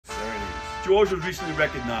George was recently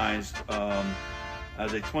recognized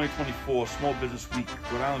as a 2024 Small Business Week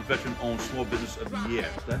Rhode Island Veteran-Owned Small Business of the Year.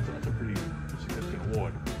 So that's a pretty significant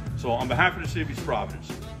award. So on behalf of the City of East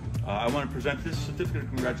Providence, I want to present this certificate of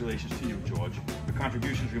congratulations to you, George. Your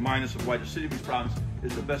contributions remind us of why the City of East Providence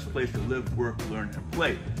is the best place to live, work, learn, and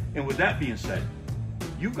play. And with that being said,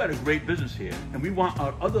 you've got a great business here, and we want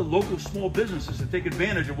our other local small businesses to take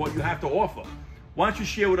advantage of what you have to offer. Why don't you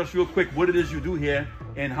share with us real quick what it is you do here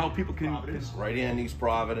and how people can... Right here in East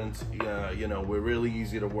Providence, you know, we're really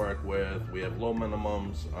easy to work with. We have low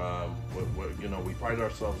minimums. You know, we pride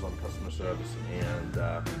ourselves on customer service, and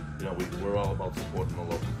you know, we're all about supporting the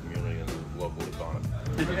local community and the local economy.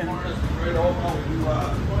 Right over, we do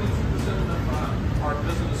 22% of our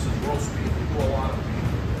business is roast beef. We do a lot of beef.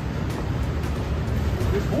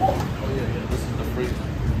 There's more. Oh yeah. This is the freezer.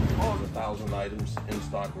 There's 1,000 items in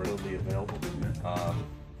stock, readily available.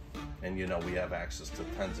 And you know, we have access to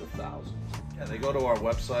tens of thousands. Yeah, they go to our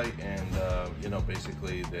website and you know,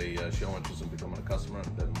 basically they show interest in becoming a customer,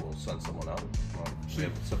 and then we'll send someone out. We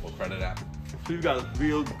have a simple credit app. So you've got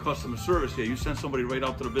real customer service here. You send somebody right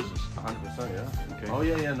out to the business. 100%, yeah. Okay. Oh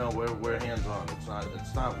yeah. No, we're hands-on.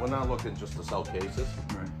 It's not. We're not looking just to sell cases.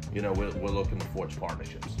 Right. You know, we're looking to forge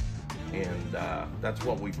partnerships. And that's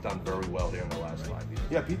what we've done very well here in the last 5 years.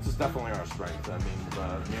 Yeah, pizza's definitely our strength. I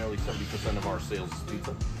mean, nearly 70% of our sales is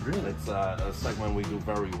pizza. Really? It's a segment we do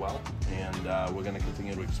very well, and we're going to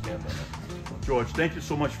continue to expand on it. George, thank you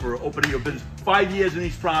so much for opening your business. 5 years in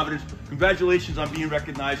East Providence. Congratulations on being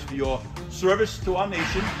recognized for your service to our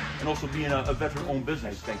nation and also being a veteran-owned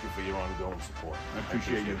business. Thank you for your ongoing support. I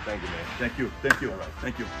appreciate you. Thank you, man. Thank you. Thank you. All right.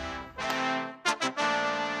 Thank you.